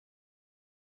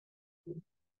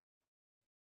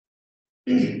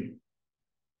Hi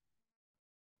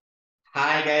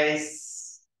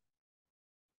guys.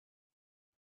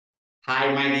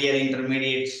 Hi my dear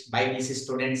intermediate BPC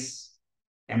students,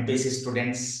 MPC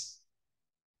students,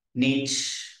 NEET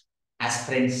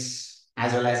aspirants,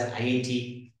 as well as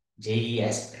IIT JEE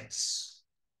aspirants,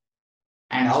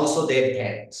 and also their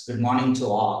parents. Good morning to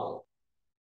all.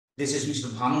 This is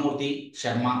Mr. Bhanumurthy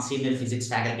Sharma, Senior Physics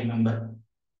Faculty Member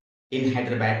in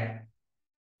Hyderabad.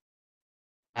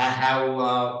 I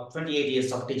have 28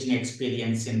 years of teaching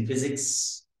experience in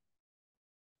physics.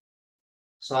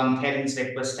 So on parents'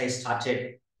 request, I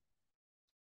started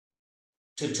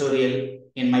tutorial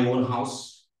in my own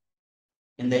house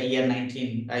in the year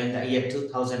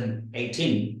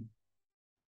 2018.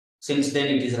 Since then,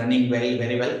 it is running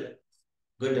very well.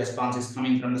 Good response is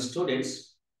coming from the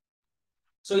students.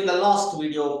 So in the last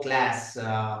video class,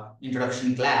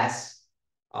 introduction class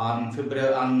on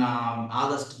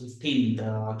August 15th,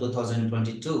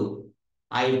 2022,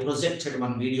 I projected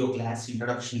one video class,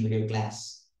 introduction video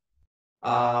class,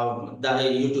 the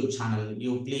YouTube channel.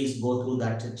 You please go through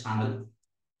that channel.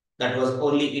 That was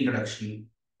only introduction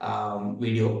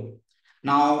video.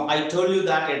 Now, I told you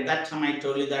that at that time, I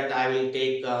told you that I will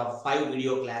take 5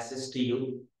 video classes to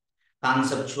you,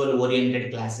 conceptual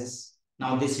oriented classes.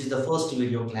 Now, this is the first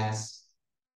video class.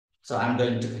 So I'm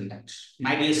going to conduct.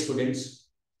 My dear students,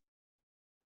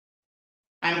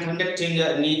 I'm conducting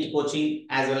a NEET coaching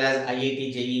as well as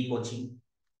IIT JEE coaching,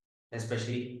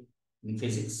 especially in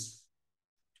physics.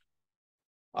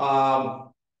 I'm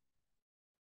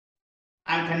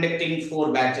conducting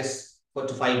 4 batches, 4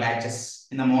 to 5 batches.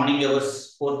 In the morning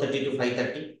hours, 4:30 to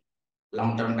 5:30,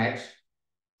 long-term batch.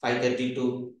 5:30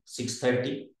 to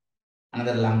 6:30,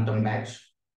 another long-term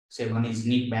batch. Say one is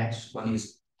NEET batch, one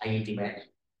is IIT batch.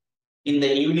 In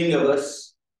the evening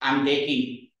hours, I'm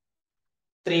taking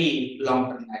 3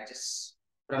 long-term batches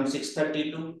from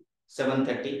 6:30 to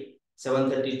 7:30,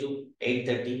 7:30 to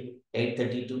 8:30,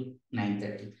 8:30 to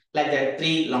 9:30. Like that,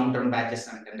 3 long-term batches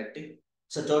I'm conducting.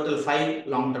 So total 5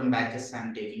 long-term batches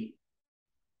I'm taking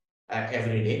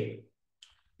every day.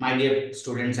 My dear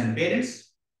students and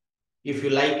parents, if you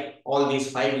like all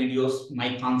these 5 videos,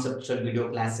 my conceptual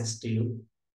video classes to you,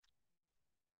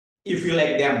 if you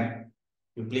like them,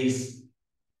 you please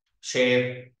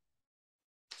share,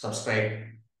 subscribe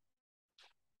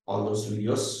all those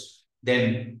videos,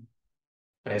 then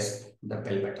press the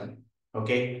bell button.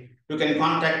 Okay. You can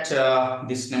contact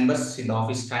these numbers in the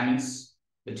office timings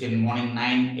between morning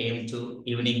 9 a.m. to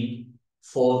evening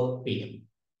 4 p.m.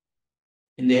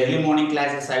 In the early morning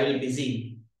classes, I will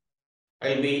busy.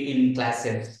 I will be in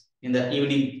classes. In the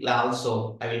evening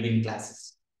also, I will be in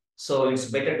classes. So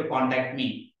it's better to contact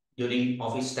me during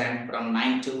office time from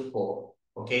 9 to 4,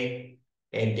 okay,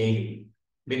 a daily.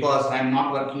 Because I'm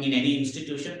not working in any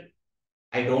institution.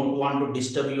 I don't want to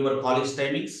disturb your college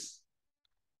timings.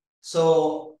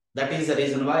 So that is the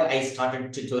reason why I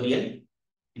started tutorial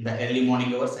in the early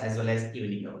morning hours as well as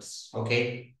evening hours,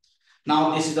 okay.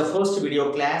 Now this is the first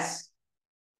video class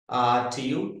to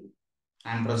you.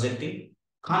 I'm projecting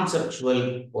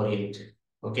conceptual oriented.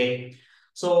 Okay.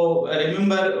 So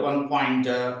remember one point,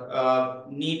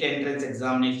 NEET entrance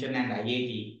examination and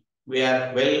IIT, we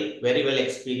are very well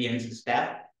experienced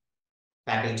staff,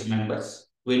 faculty members.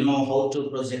 We know how to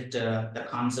project the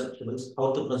conceptuals,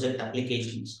 how to project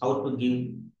applications, how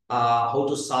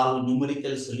to solve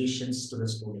numerical solutions to the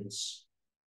students.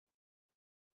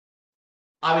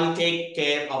 I will take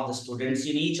care of the students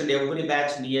in each and every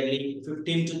batch. Nearly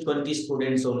 15 to 20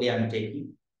 students only I'm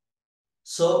taking.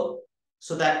 So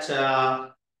that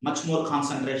much more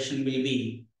concentration will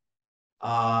be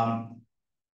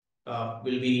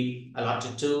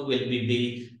allotted to, will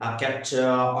be kept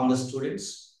on the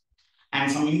students,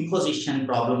 and some imposition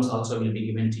problems also will be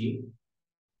given to you.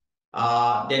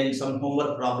 Then some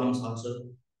homework problems also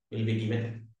will be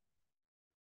given.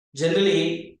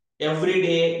 Generally, every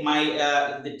day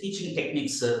the teaching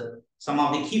techniques, some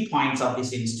of the key points of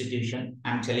this institution,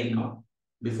 I'm telling now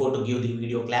before to give the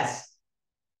video class.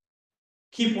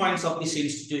 Key points of this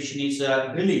institution is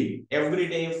drilling. Every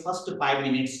day, first 5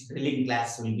 minutes drilling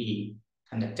class will be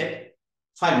conducted.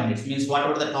 5 minutes means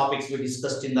whatever the topics we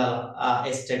discussed in the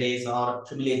yesterday's or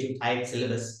cumulative type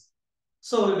syllabus.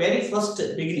 So very first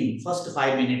beginning, first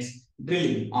 5 minutes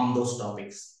drilling on those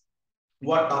topics.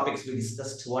 What topics we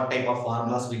discussed, what type of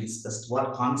formulas we discussed,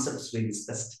 what concepts we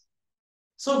discussed.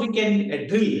 So we can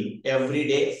drill every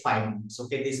day 5 minutes.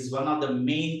 Okay, this is one of the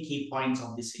main key points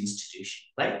of this institution,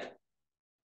 right?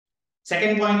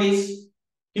 Second point is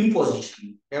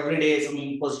imposition. Every day some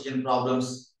imposition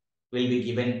problems will be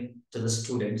given to the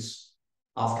students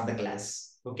after the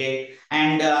class. Okay.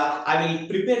 And I will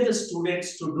prepare the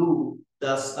students to do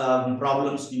the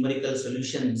problems, numerical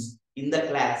solutions in the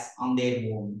class on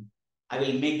their own. I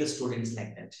will make the students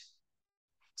like that.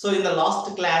 So in the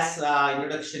last class,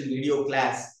 introduction video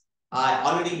class, I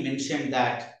already mentioned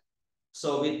that.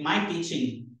 So with my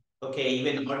teaching, okay,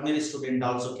 even ordinary student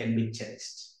also can be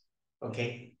cherished.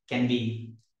 Okay, can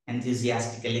be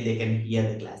enthusiastically, they can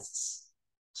hear the classes.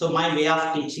 So my way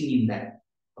of teaching in that.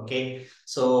 Okay,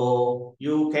 so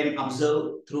you can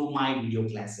observe through my video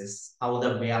classes how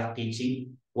the way of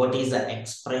teaching, what is the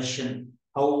expression,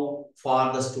 how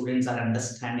far the students are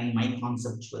understanding my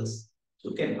conceptuals.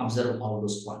 You can observe all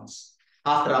those points.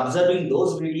 After observing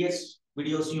those videos,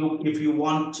 you, if you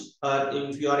want,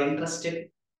 if you are interested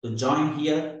to join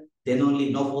here, then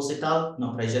only no force at all,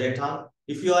 no pressure at all.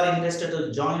 If you are interested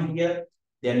to join here,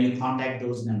 then you contact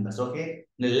those numbers. Okay.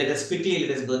 Now let us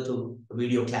go to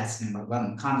video class number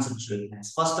 1, conceptual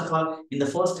class. First of all, in the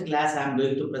first class, I am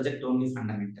going to project only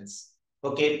fundamentals.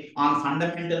 Okay. On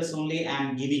fundamentals only, I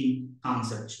am giving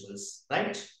conceptuals,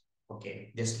 right?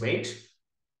 Okay. Just wait.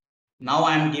 Now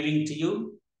I am giving to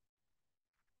you.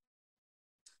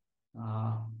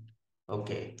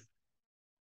 Okay.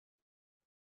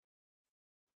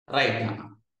 Right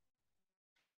now.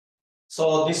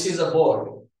 So this is a board.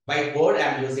 Whiteboard I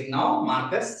am using now,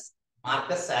 markers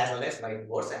as well as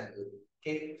whiteboards I am using.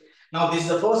 Okay. Now this is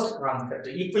the first concept,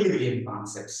 equilibrium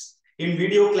concepts. In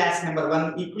video class number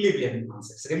 1, equilibrium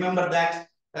concepts. Remember that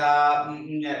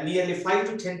nearly 5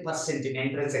 to 10% in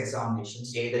entrance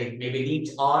examinations, either it may be NEET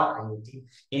or IIT,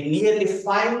 in nearly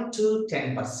 5 to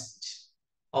 10%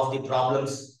 of the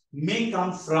problems may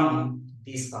come from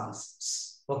these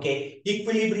concepts. Okay,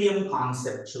 equilibrium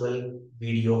conceptual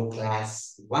video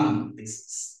class 1. This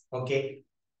is okay.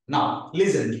 Now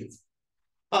listen, please.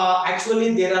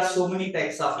 Actually, there are so many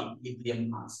types of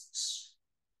equilibrium concepts.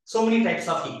 So many types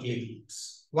of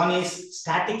equilibriums. One is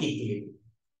static equilibrium.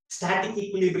 Static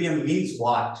equilibrium means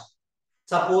what?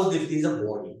 Suppose if it is a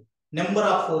body, number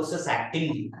of forces acting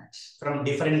on that from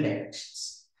different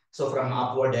directions. So from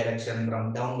upward direction,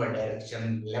 from downward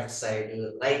direction, left side,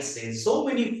 right side, so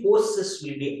many forces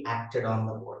will be acted on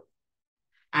the body.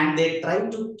 And they try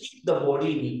to keep the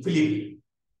body in equilibrium.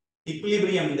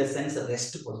 Equilibrium in the sense of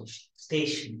rest position,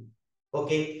 station.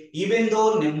 Okay. Even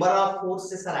though number of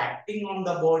forces are acting on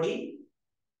the body,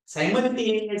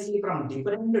 simultaneously from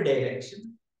different directions,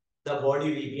 the body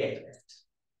will be at rest.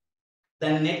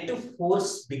 The net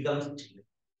force becomes zero.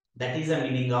 That is the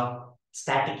meaning of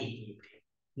static equilibrium.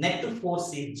 Net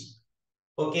force is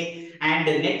zero. Okay, and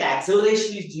the net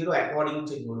acceleration is zero according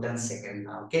to Newton's second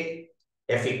law. Okay,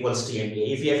 F equals to ma.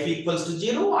 If F equals to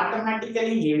 0,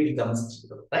 automatically A becomes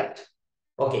 0, right?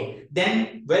 Okay,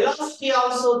 then velocity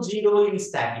also 0 in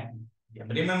static.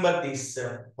 Remember this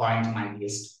point, my dear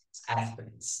students,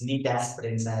 aspirants, NEET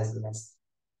aspirants as well as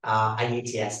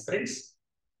IIT aspirants.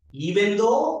 Even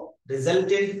though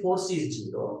resultant force is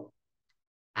 0,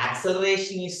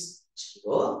 acceleration is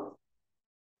 0.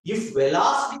 If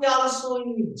velocity also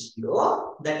is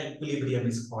 0, that equilibrium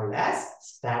is called as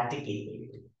static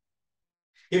equilibrium.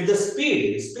 If the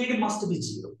speed must be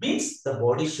 0, means the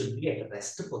body should be at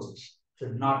rest position,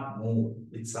 should not move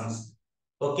with some speed.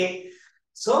 Okay,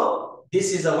 so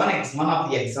this is one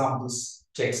of the examples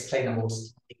to explain about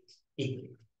static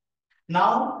equilibrium.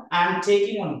 Now I am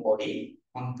taking one body,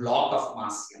 one block of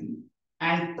mass m,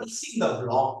 and pressing the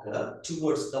block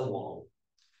towards the wall.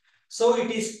 So it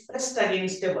is pressed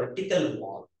against a vertical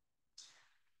wall.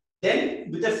 Then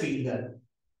with a finger,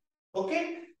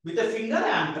 okay, with a finger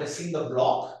I am pressing the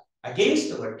block against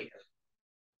the vertical.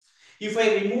 If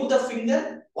I remove the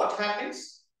finger, what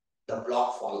happens? The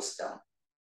block falls down.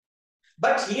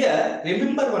 But here,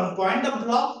 remember one point, the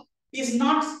block is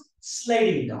not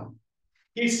sliding down.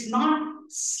 It's not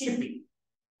slipping.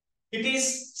 It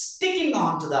is sticking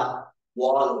onto the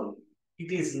wall.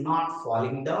 It is not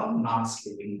falling down, not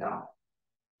slipping down.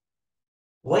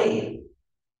 Why?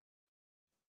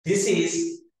 This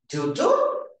is due to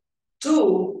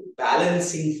two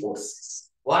balancing forces.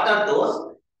 What are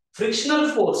those? Frictional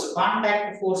force,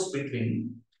 contact force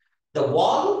between the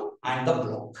wall and the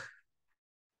block.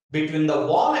 Between the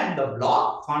wall and the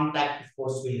block, contact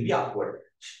force will be upward.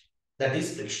 That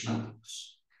is frictional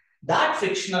force. That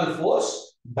frictional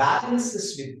force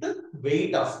balances with the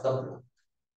weight of the block.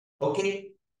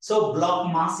 Okay. So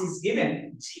block mass is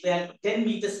given 10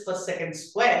 meters per second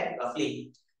square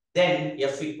roughly. Then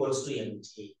F equals to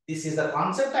mg. This is the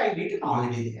concept I written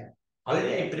already there.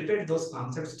 Already I prepared those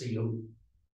concepts to you.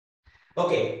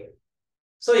 Okay.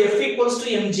 So F equals to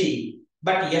mg.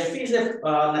 But F is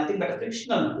nothing but a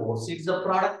frictional force. It's the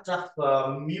product of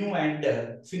mu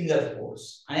and finger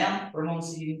force. I am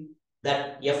pronouncing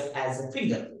that F as a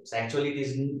finger force. Actually, it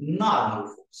is normal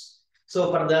force.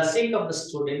 So for the sake of the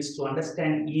students to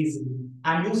understand easily,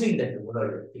 I'm using that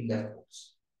word finger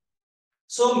force.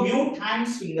 So mu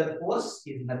times finger force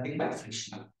is nothing but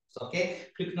frictional. Okay,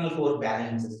 frictional force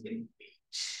balances in weight.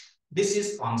 This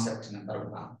is concept number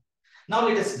 1. Now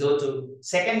let us go to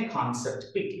second concept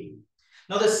quickly.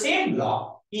 Now the same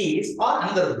block is, or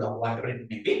another block, whatever it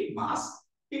may be, mass.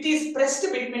 It is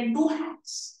pressed between two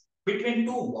hands, between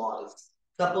two walls.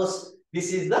 Suppose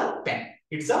this is the pen.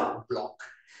 It's a block.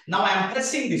 Now I am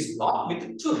pressing this block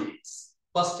with two hands.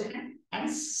 First hand and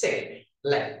second hand,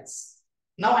 like this.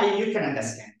 Now you can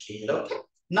understand clearly, okay?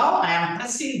 Now I am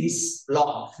pressing this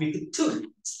block with two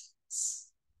hands.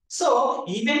 So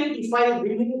even if I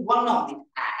remove one of the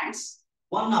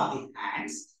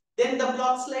hands, then the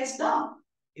block slides down.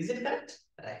 Is it correct?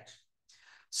 Right.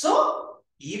 So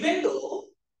even though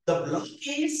the block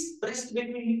is pressed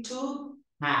between two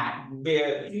hands,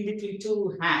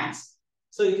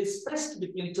 so it is pressed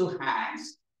between two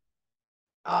hands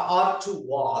or two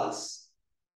walls,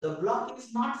 the block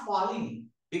is not falling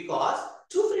because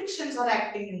two frictions are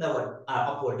acting in the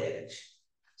upward direction.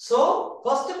 So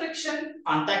first friction,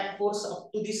 contact force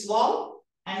up to this wall,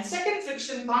 and second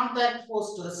friction, contact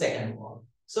force to the second wall.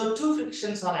 So two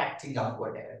frictions are acting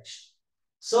upward direction.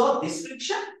 So this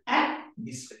friction and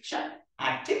this friction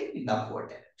acting in the upward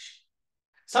direction.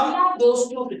 Some of those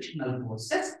two frictional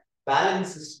forces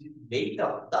balances the weight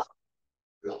of the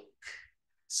block.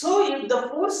 So if the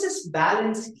forces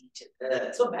balance each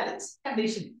other, so balance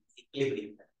condition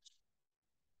equilibrium,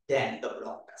 then the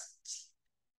block doesn't.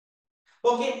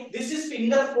 Okay, this is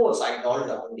finger force I told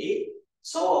already.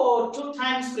 So 2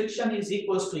 times friction is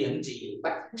equals to mg,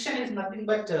 but friction is nothing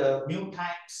but mu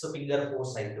times finger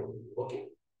force I told you. Okay,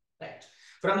 right.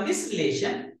 From this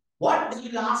relation, what they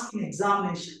will ask in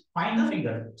examination? Find the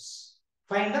finger force.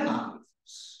 Find the normal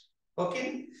force.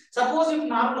 Okay. Suppose if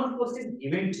normal force is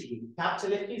given to you,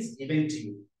 capital F is given to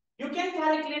you, you can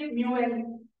calculate mu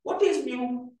L. What is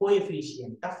mu?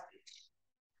 Coefficient of friction.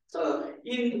 So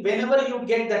whenever you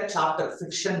get that chapter,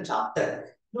 friction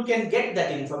chapter, you can get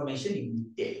that information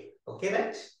in detail. Okay,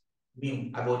 right?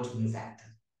 Mu, about mu factor.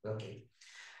 Okay.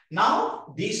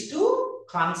 Now these two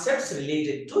concepts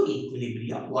related to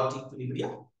equilibrium. What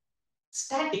equilibrium?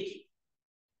 Static.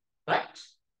 Right?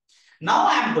 Now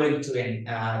I am going to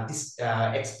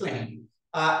explain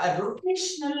a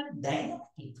rotational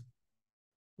dynamic.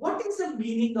 What is the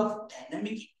meaning of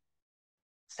dynamic?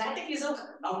 Static is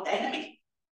now dynamic.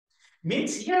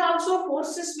 Means here also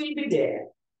forces will be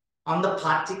there on the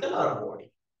particle or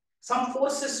body. Some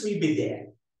forces will be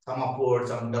there. Some upward,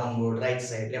 some downward, right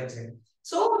side, left side.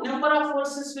 So number of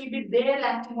forces will be there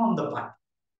acting on the particle.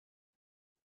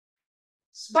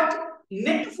 But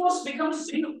net force becomes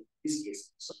 0 in this case.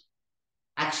 So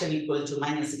action equal to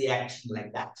minus reaction,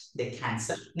 like that. They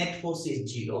cancel. Net force is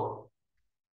 0.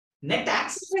 Net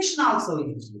acceleration also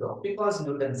is 0 because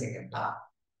Newton's second law.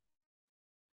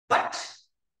 But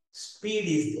speed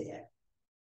is there.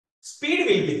 Speed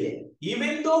will be there.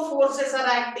 Even though forces are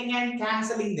acting and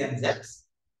cancelling themselves,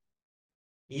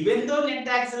 even though net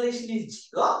acceleration is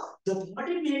 0, the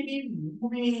body may be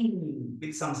moving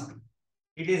with some speed.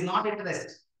 It is not at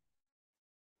rest.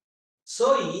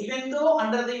 So even though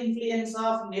under the influence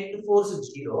of net force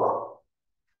 0,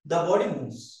 the body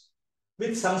moves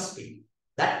with some speed.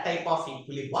 That type of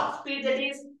equilibrium. What speed that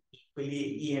is?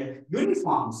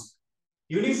 Uniform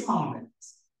velocity.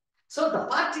 So the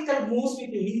particle moves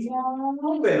with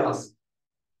uniform velocity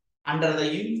under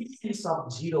the influence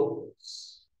of 0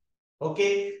 force.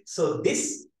 Okay, so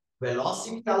this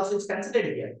velocity also is considered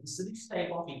here. So this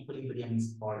type of equilibrium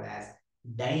is called as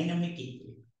dynamic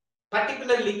equilibrium.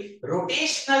 Particularly,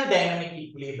 rotational dynamic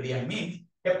equilibrium means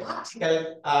a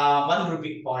particle, 1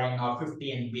 rupee coin or 50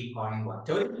 NP coin,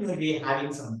 whatever it may be,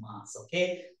 having some mass.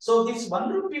 Okay, so this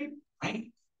 1 rupee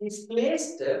coin is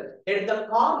placed at the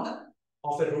corner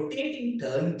of a rotating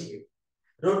turntable.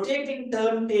 Rotating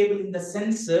turntable in the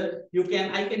sense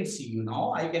I can see you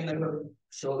now. I can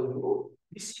show you.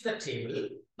 This is the table.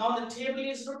 Now the table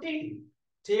is rotating.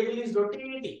 Table is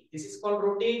rotating. This is called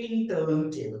rotating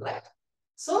turntable, right?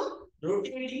 So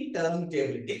rotating turntable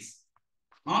it is.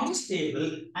 On this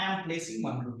table, I am placing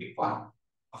 1 rupee coin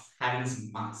of having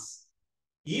some mass.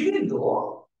 Even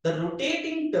though the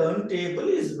rotating turntable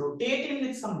is rotating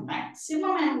with some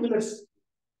maximum angular speed,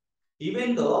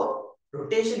 even though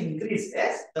rotation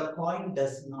increases, the coin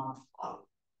does not fall,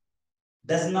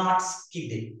 does not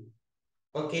skid.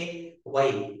 Okay,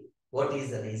 why? What is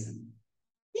the reason?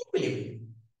 Equilibrium.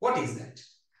 What is that?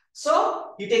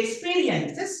 So it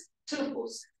experiences 2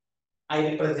 forces.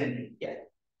 I represent it here.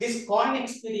 This coin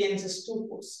experiences 2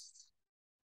 forces.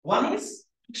 One is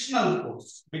frictional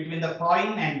force between the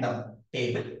coin and the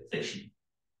table, friction.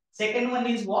 Second one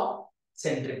is what?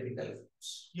 Centripetal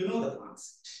force. You know the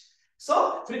concept.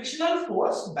 So frictional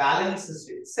force balances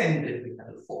with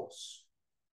centripetal force.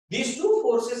 These two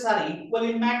forces are equal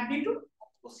in magnitude,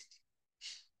 opposite.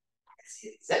 As a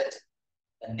result,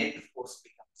 the net force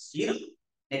becomes zero,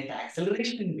 net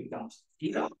acceleration becomes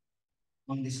zero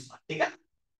on this particle,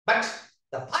 but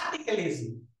the particle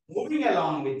is moving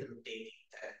along with rotating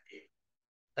turntable,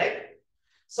 right?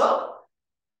 So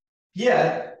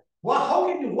here,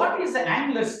 what is the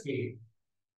angular speed?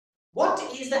 What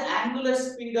is the angular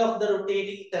speed of the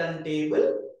rotating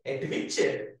turntable at which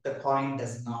the coin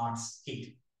does not hit?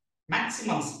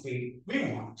 Maximum speed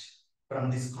we want from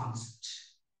this concept.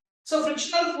 So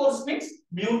frictional force means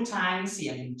mu times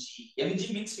mg.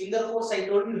 Mg means finger force. I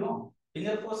told you no.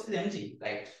 Finger force is mg,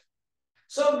 right?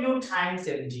 So mu times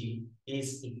mg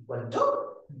is equal to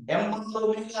m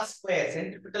omega square.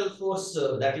 Centripetal force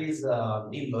that is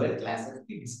in lower classes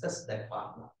we discussed that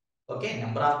formula. Okay,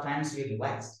 number of times we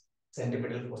revised.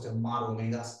 Centripetal force m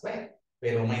omega square,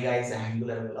 where omega is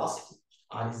angular velocity,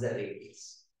 r is the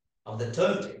radius of the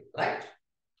turntable, right?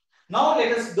 Now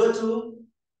let us go to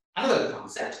another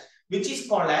concept, which is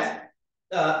called as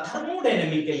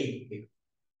thermodynamical equilibrium.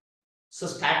 So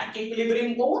static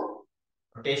equilibrium over,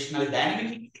 rotational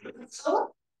dynamic equilibrium over.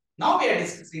 Now we are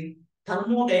discussing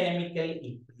thermodynamical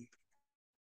equilibrium.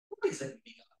 What is it?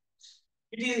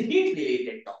 It is a heat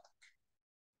related topic.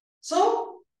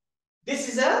 So this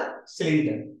is a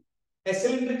cylinder, a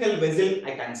cylindrical vessel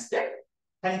I consider,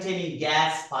 containing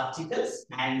gas particles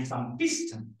and some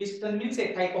piston. Piston means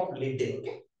a type of lid.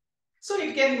 Okay? So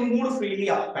it can move freely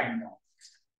up and down.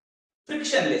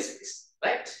 Frictionless piston,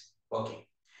 right? Okay.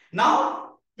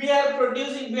 Now we are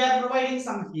providing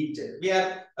some heat. We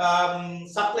are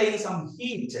supplying some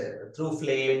heat through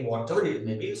flame, whatever it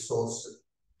may be, source,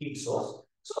 heat source.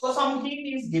 So some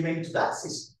heat is given to the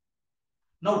system.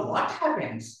 Now what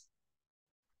happens?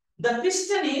 The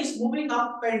piston is moving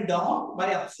up and down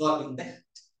by absorbing the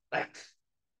heat, right?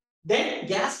 Then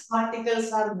gas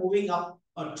particles are moving up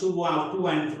to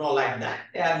and fro like that.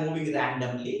 They are moving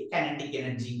randomly. Kinetic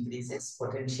energy increases,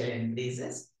 potential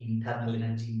increases, internal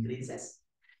energy increases.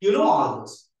 You know all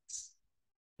those things.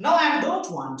 Now I don't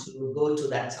want to go to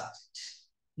that subject.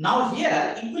 Now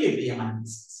here equilibrium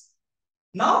analysis.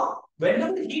 Now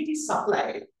whenever heat is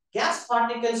supplied, gas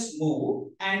particles move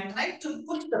and try to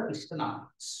push the piston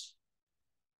upwards.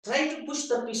 Try to push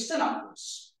the piston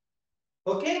upwards.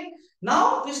 Okay.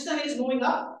 Now piston is moving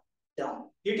up, down.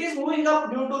 It is moving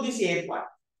up due to this air part.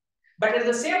 But at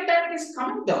the same time, it is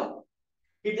coming down.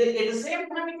 At the same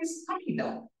time, it is coming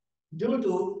down due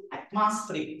to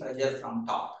atmospheric pressure from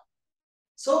top.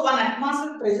 So one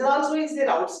atmospheric pressure also is there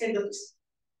outside the piston.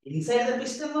 Inside the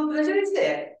piston, one pressure is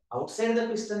there. Outside the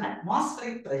piston,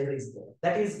 atmospheric pressure is there.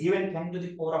 That is given 10 to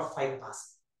the power of 5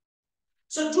 Pascal.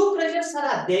 So two pressures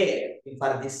are there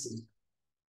for this system.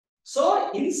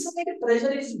 So inside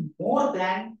pressure is more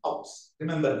than outside.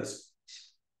 Remember this.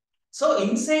 So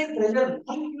inside pressure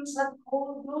molecules are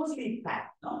closely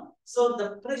packed. No? So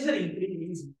the pressure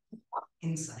increase is more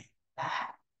inside than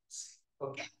outside.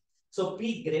 Okay. So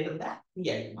P greater than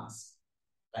P atmosphere.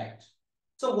 Right.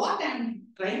 So what I'm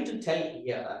trying to tell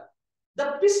here,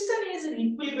 the piston is in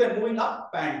equilibrium, moving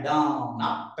up and down,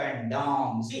 up and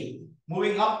down. See,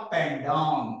 moving up and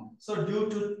down. So due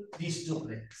to these two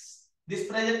pressures, this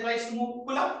pressure tries to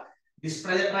pull up, this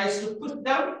pressure tries to push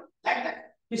down, like that.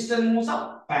 Piston moves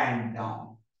up and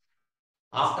down.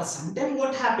 After some time,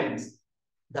 what happens?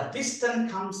 The piston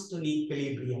comes to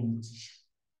equilibrium position.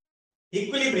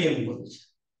 Equilibrium position.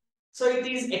 So it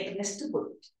is at rest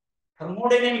position.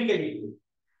 Thermodynamically.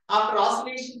 After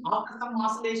oscillation, after some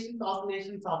oscillation,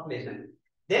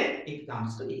 then it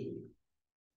comes to equilibrium.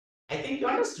 I think you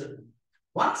understood.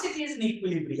 Once it is in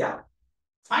equilibrium,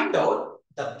 find out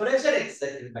the pressure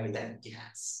exerted by the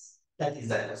gas. That is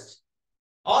the question.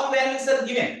 All values are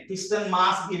given. Piston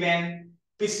mass given,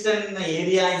 piston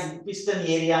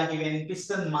area given,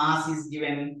 piston mass is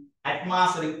given,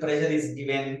 atmospheric pressure is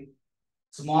given,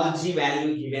 small g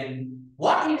value given.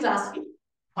 What he is asking?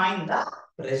 Find the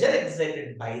pressure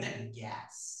exerted by the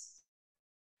gas.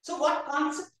 So what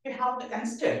concept we have to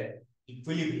consider?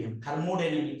 Equilibrium,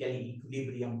 thermodynamical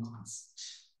equilibrium concept.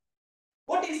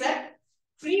 What is that?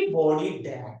 Free body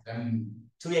diagram.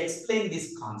 To explain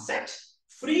this concept,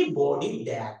 free body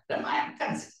diagram I am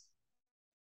considering.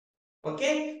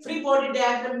 Okay, free body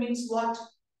diagram means what?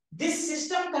 This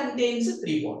system contains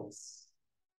three bodies.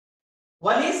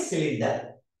 One is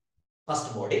cylinder,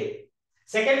 first body.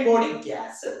 Second body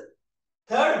gas.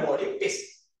 Third body piston.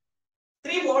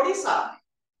 Three bodies are.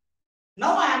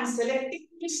 Now I am selecting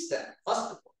piston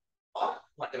first or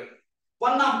whatever.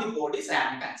 One of the bodies I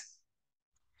am considering.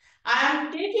 I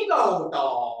am taking out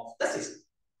of the system.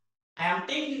 I am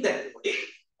taking that body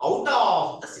out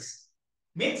of the system.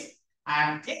 Means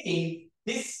I am taking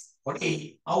this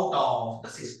body out of the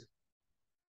system.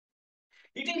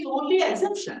 It is only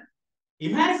assumption,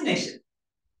 imagination.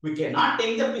 We cannot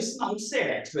take the piston outside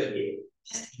actually.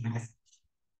 Just imagine.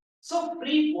 So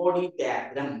free body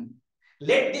diagram.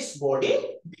 Let this body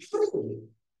be free.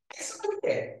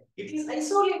 Isolated. It is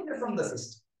isolated from the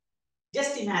system.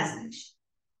 Just imagination.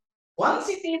 Once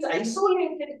it is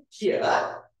isolated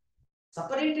here,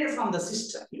 separated from the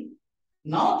system,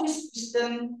 now this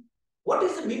system, what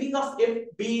is the meaning of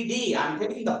FBD? I'm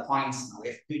telling the points now,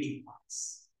 FBD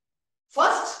points.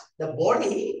 First, the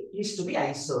body is to be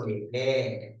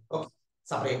isolated, okay,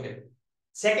 separated.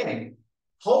 Second,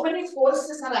 how many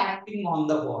forces are acting on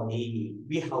the body?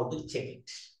 We have to check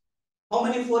it. How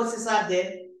many forces are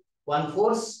there? One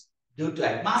force due to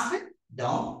atmosphere,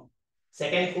 down.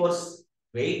 Second force,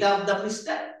 weight of the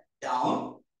piston,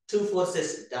 down. Two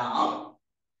forces down.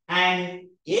 And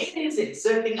air is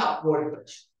exerting upward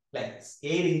pressure. Like this.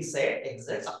 Air inside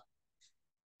exerts upward.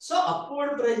 So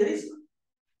upward pressure is one.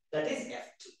 That is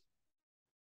F2.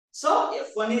 So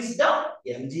F1 is down,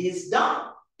 Mg is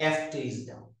down, F2 is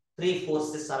down. Three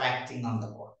forces are acting on the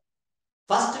body.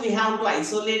 First, we have to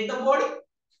isolate the body,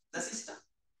 the system.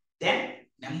 Then,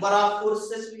 number of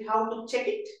forces we have to check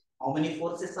it. How many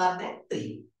forces are there?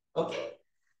 3. Okay.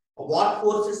 What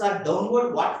forces are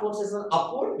downward? What forces are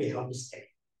upward? We have to study.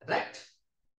 Right.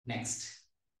 Next.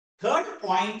 Third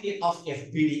point of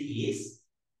FBD is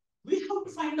we have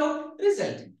to find out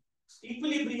resultant.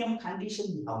 Equilibrium condition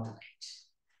we have to write.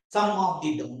 Sum of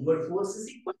the downward force is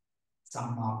equal.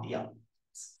 Sum of the upward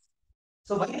force.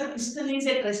 So why the piston is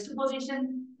at rest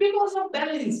position? Because of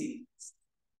balancing.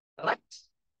 Right.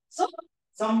 So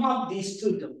sum of these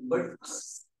two downward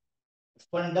forces,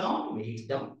 one down, weight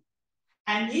down,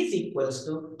 and is equals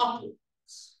to upward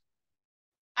force.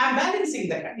 I'm balancing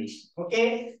the condition.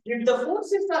 Okay. If the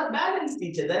forces are balanced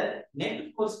each other,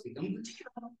 net force becomes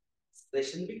 0.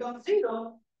 Acceleration becomes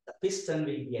 0. The piston will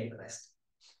be at rest.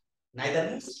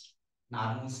 Neither moves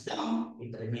nor moves down,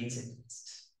 it remains at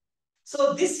rest.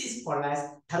 So this is called as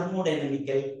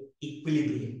thermodynamical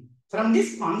equilibrium. From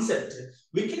this concept,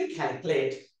 we can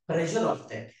calculate pressure of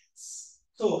the gas.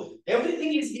 So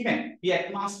everything is given. The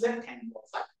atmosphere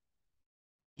 10.5.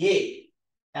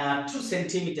 A 2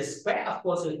 centimeters square. Of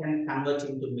course, we can convert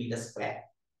into meters square.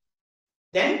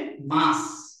 Then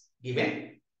mass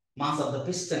given. Mass of the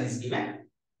piston is given.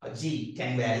 G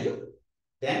 10 value.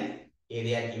 Then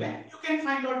area given. You can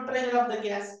find out pressure of the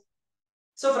gas.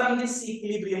 So from this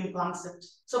equilibrium concept.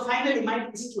 So finally, my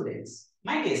dear students,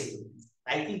 I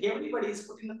think everybody is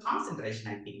putting the concentration,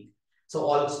 I think. So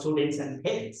all students and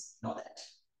parents know that.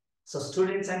 So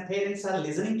students and parents are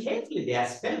listening carefully. They are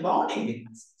spellbounding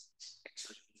with us.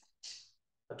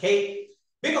 Okay.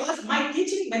 Because my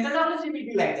teaching methodology will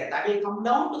be like that. I will come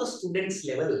down to the students'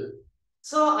 level.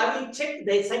 So I will check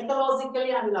the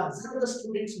psychologically, I will observe the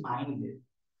student's mind.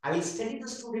 I will study the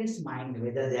student's mind,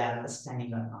 whether they are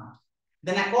understanding or not.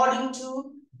 Then according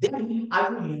to them, I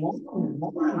will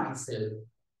mold myself.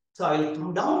 So I will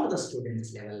come down to the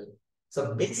student's level.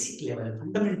 So basic level,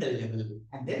 fundamental level,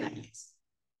 and then I will explain.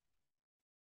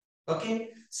 Okay.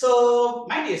 So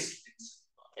my dear students,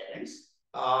 parents,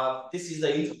 this is the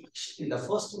information in the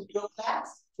first video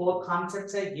class. 4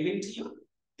 concepts I given to you.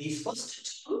 These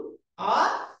first 2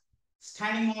 are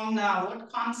standing on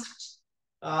what concept?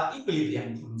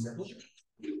 Equilibrium concept.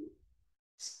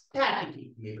 Static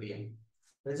equilibrium.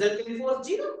 Resulting force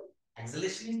 0.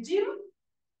 Acceleration is 0.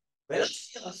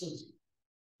 Velocity also 0.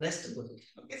 Rest position.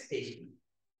 Okay, station.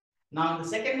 Now the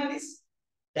second one is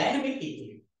dynamic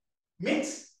equilibrium.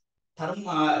 Means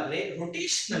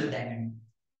rotational dynamic.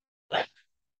 Right?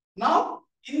 Now,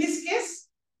 in this case,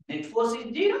 net force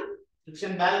is 0.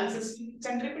 Friction balance is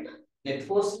centripetal. Net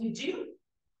force is 0.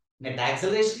 Net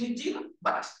acceleration is 0.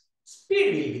 But speed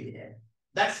will be there.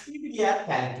 That speed we are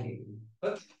calculating.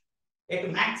 Okay. At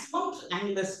maximum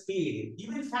angular speed,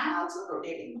 even fan also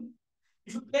rotating.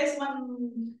 If you place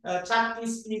one chalk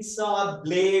piece, or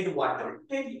blade, whatever,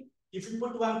 maybe. If you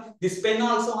put this pen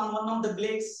also on one of the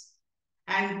blades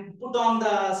and put on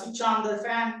the switch on the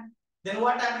fan, then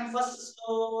what happens? First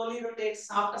slowly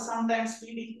rotates. After some time,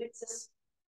 speed increases.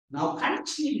 Now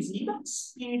condition is even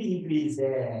speed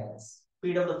increases.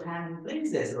 Speed of the fan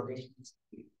increases, rotation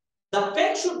speed. The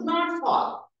pen should not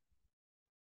fall.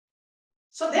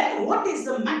 So then what is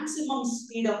the maximum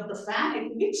speed of the fan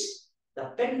at which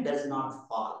the pen does not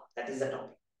fall? That is the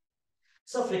topic.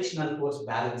 So frictional force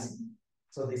balancing.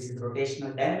 So this is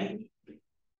rotational dynamic.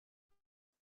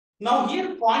 Now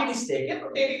here point is taken,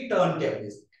 rotating turntable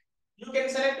is. You can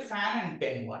select fan and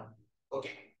pen one.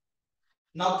 Okay.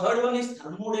 Now third one is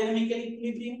thermodynamical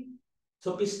equilibrium.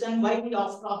 So piston why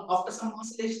after some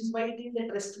oscillations why it is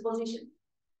at rest position?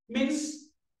 Means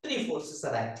three forces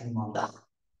are acting on the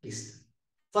piston.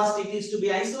 First it is to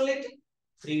be isolated,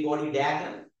 free body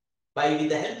diagram. With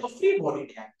the help of free body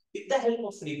diagram. With the help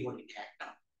of free body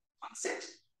diagram concept,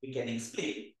 we can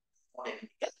explain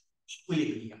thermodynamical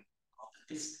equilibrium of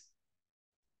the piston.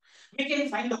 We can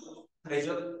find out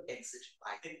pressure exerted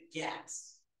by the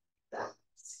gas.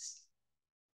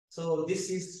 So this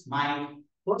is my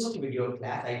first video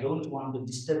class. I don't want to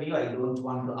disturb you. I don't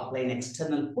want to apply an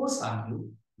external force on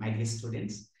you, my dear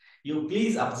students. You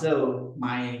please observe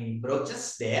my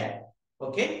brochures there.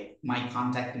 Okay, my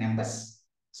contact numbers.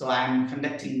 So I am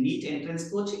conducting NEET entrance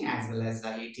coaching as well as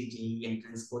ATT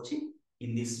entrance coaching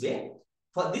in this way.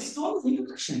 For this one,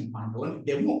 introduction point, only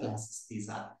demo classes these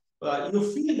are.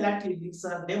 You feel that these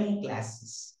are demo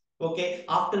classes. Okay,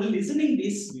 after listening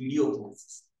these video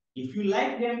classes, if you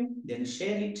like them, then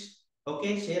share it.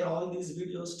 Okay, share all these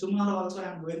videos. Tomorrow also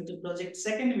I am going to project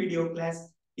second video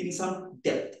class in some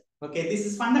depth. Okay, this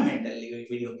is fundamental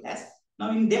video class.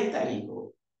 Now in depth I will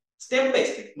go. Step by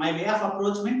step. My way of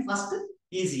approachment, first,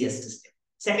 easiest step.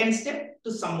 Second step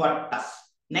to somewhat tough.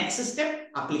 Next step,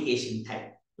 application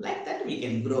type. Like that we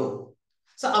can grow.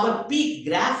 So our peak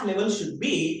graph level should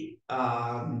be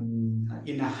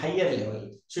in a higher level.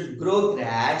 Should grow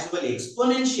gradually,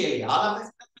 exponentially. All of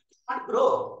us cannot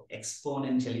grow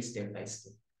exponentially step by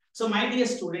step. So my dear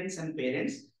students and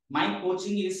parents, my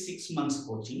coaching is 6 months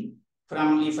coaching.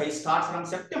 If I start from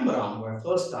September onward,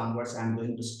 1st onwards, I'm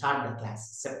going to start the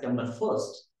class September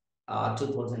 1st,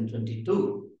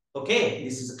 2022. Okay,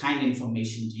 this is a kind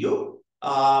information to you.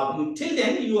 Till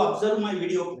then, you observe my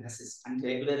video classes and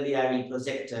regularly I will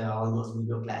project all those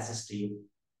video classes to you.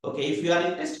 Okay, if you are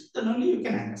interested, then only you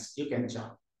can invest, you can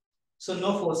join. So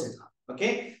no force at all.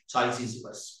 Okay, choice is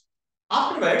yours.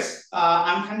 Afterwards,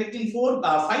 I'm conducting 5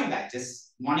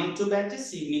 batches, morning 2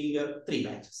 batches, evening 3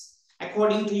 batches.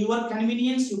 According to your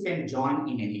convenience, you can join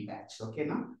in any batch. Okay,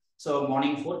 now. So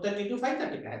morning 4:30 to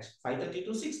 5:30 batch, 5:30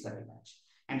 to 6:30 batch.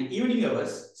 And evening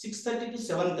hours 6:30 to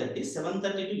 7:30,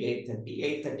 7:30 to 8:30,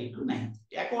 8:30 to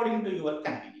 9:30. According to your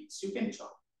convenience, you can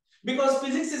join. Because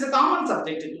physics is a common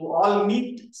subject to all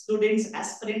NEET students,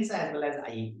 aspirants, as well as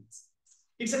IITs.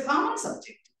 It's a common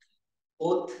subject,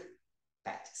 both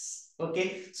batches. Okay,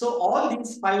 so all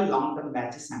these 5 long-term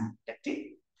batches I'm conducting.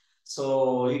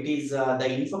 So it is the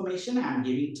information I'm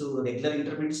giving to regular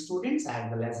intermediate students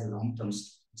as well as long-term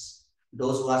students.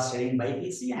 Those who are studying by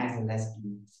PC as well as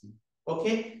PhD.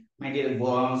 Okay, my dear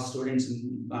students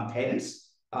and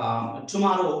parents,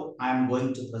 tomorrow I am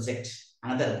going to project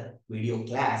another video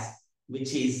class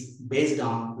which is based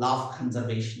on law of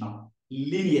conservation of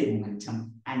linear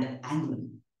momentum and angular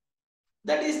momentum.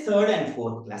 That is 3rd and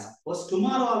 4th class. Of course,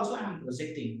 tomorrow also I am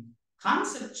projecting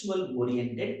conceptual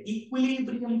oriented,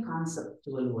 equilibrium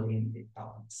conceptual oriented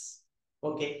topics.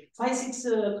 Okay,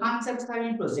 5-6 concepts I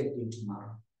will project you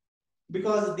tomorrow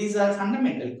because these are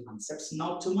fundamental concepts.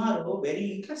 Now tomorrow, very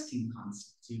interesting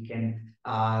concepts. You can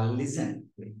listen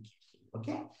very carefully.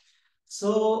 Okay, so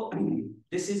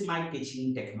this is my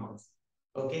teaching technology.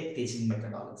 Okay, teaching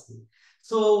methodology.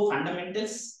 So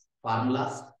fundamentals,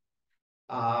 formulas,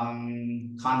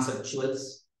 conceptuals,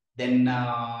 then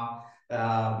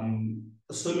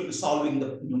solving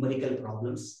the numerical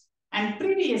problems and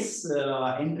previous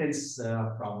entrance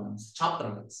problems,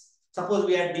 chapterwise. Suppose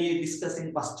we are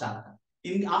discussing first chapter.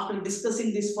 After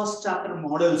discussing this first chapter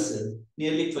models,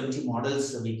 nearly 20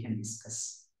 models we can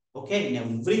discuss. Okay, in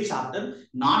every chapter,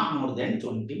 not more than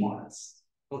 20 models.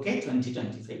 Okay,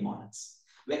 20-25 models.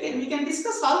 We can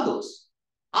discuss all those.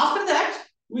 After that,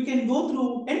 we can go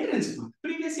through entrance point.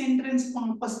 Previous entrance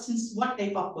point questions, what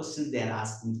type of questions they are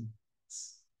asking.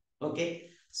 Okay,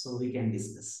 so we can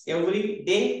discuss. Every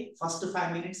day, first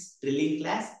 5 minutes, drilling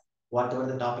class, whatever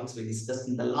the topics we discussed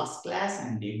in the last class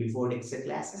and day before extra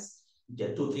classes,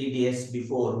 2-3 days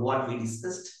before what we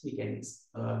discussed, we can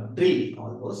drill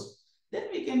all those. Then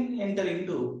we can enter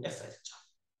into a fresh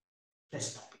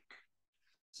topic.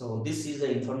 So this is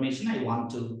the information I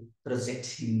want to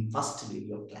project in first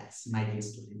video class, my dear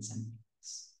students and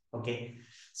parents. Okay,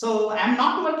 so I'm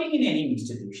not working in any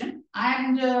institution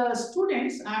and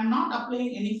students, I'm not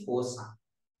applying any force on.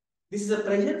 This is a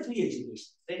pressure-free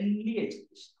education, friendly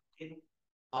education. Okay?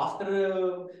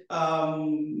 After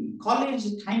college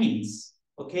timings,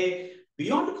 okay,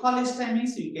 beyond college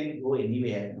timings, you can go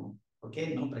anywhere now.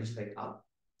 Okay, no pressure at all.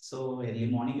 So early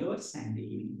morning hours and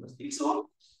evening hours. It's all.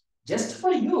 just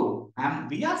for you.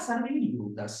 We are serving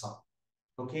you, that's all.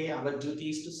 Okay, our duty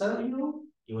is to serve you.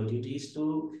 Your duty is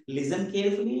to listen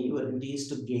carefully. Your duty is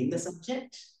to gain the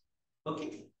subject.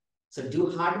 Okay, so do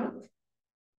hard work,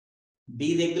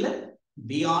 be regular,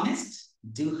 be honest,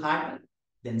 do hard work,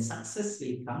 then success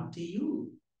will come to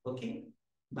you. Okay,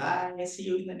 bye. See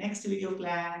you in the next video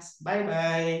class. Bye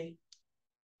bye.